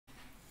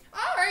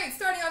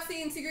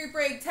CNC group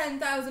break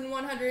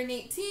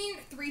 10,118.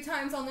 3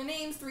 times on the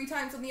names, 3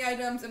 times on the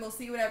items, and we'll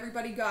see what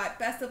everybody got.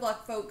 Best of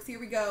luck, folks. Here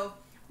we go.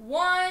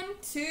 1,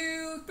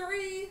 2,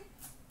 3.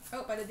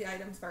 Oh, I did the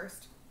items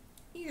first.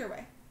 Either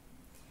way.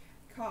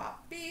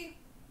 Copy.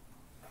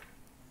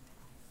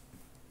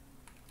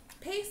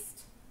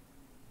 Paste.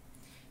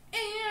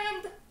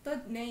 And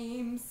the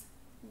names.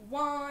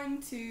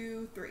 1,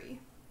 2, 3.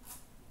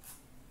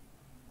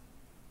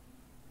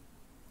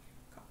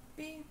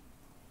 Copy.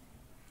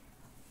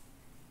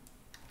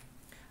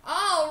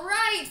 All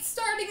right,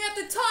 starting at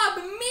the top,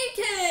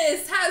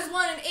 Mikas has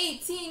won an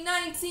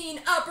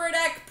 1819 Upper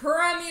Deck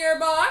Premier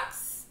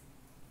Box.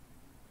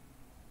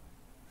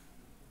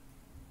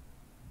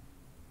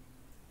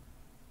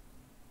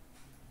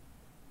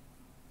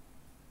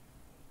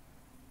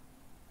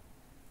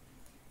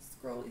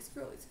 Scrolly,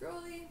 scrolly,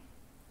 scrolly.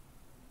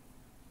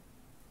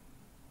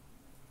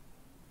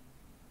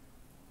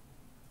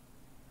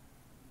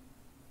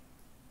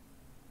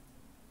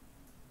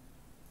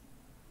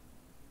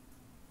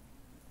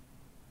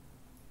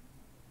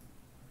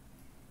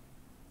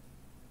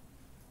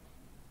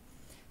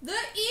 The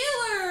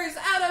Ealers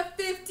out of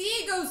 50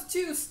 goes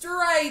to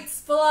Stripes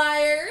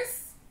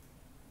Flyers.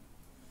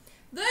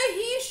 The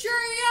He Sure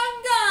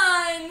Young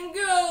Gun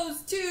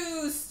goes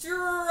to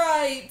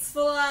Stripes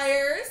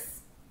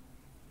Flyers.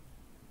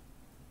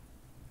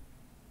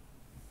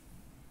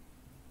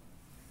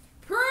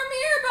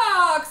 Premier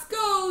Box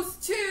goes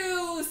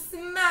to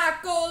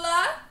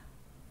Smackola.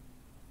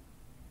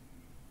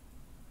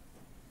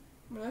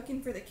 We're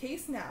looking for the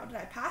case now. Did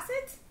I pass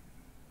it?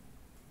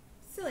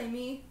 Silly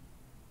me.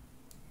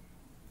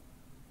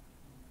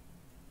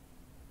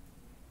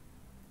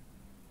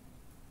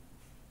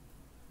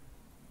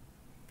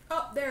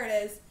 Oh, there it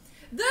is.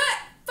 The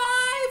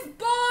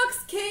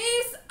 5-box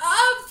case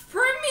of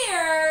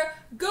Premier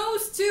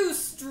goes to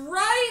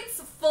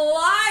Stripes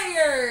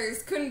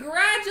Flyers.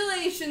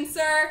 Congratulations,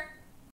 sir.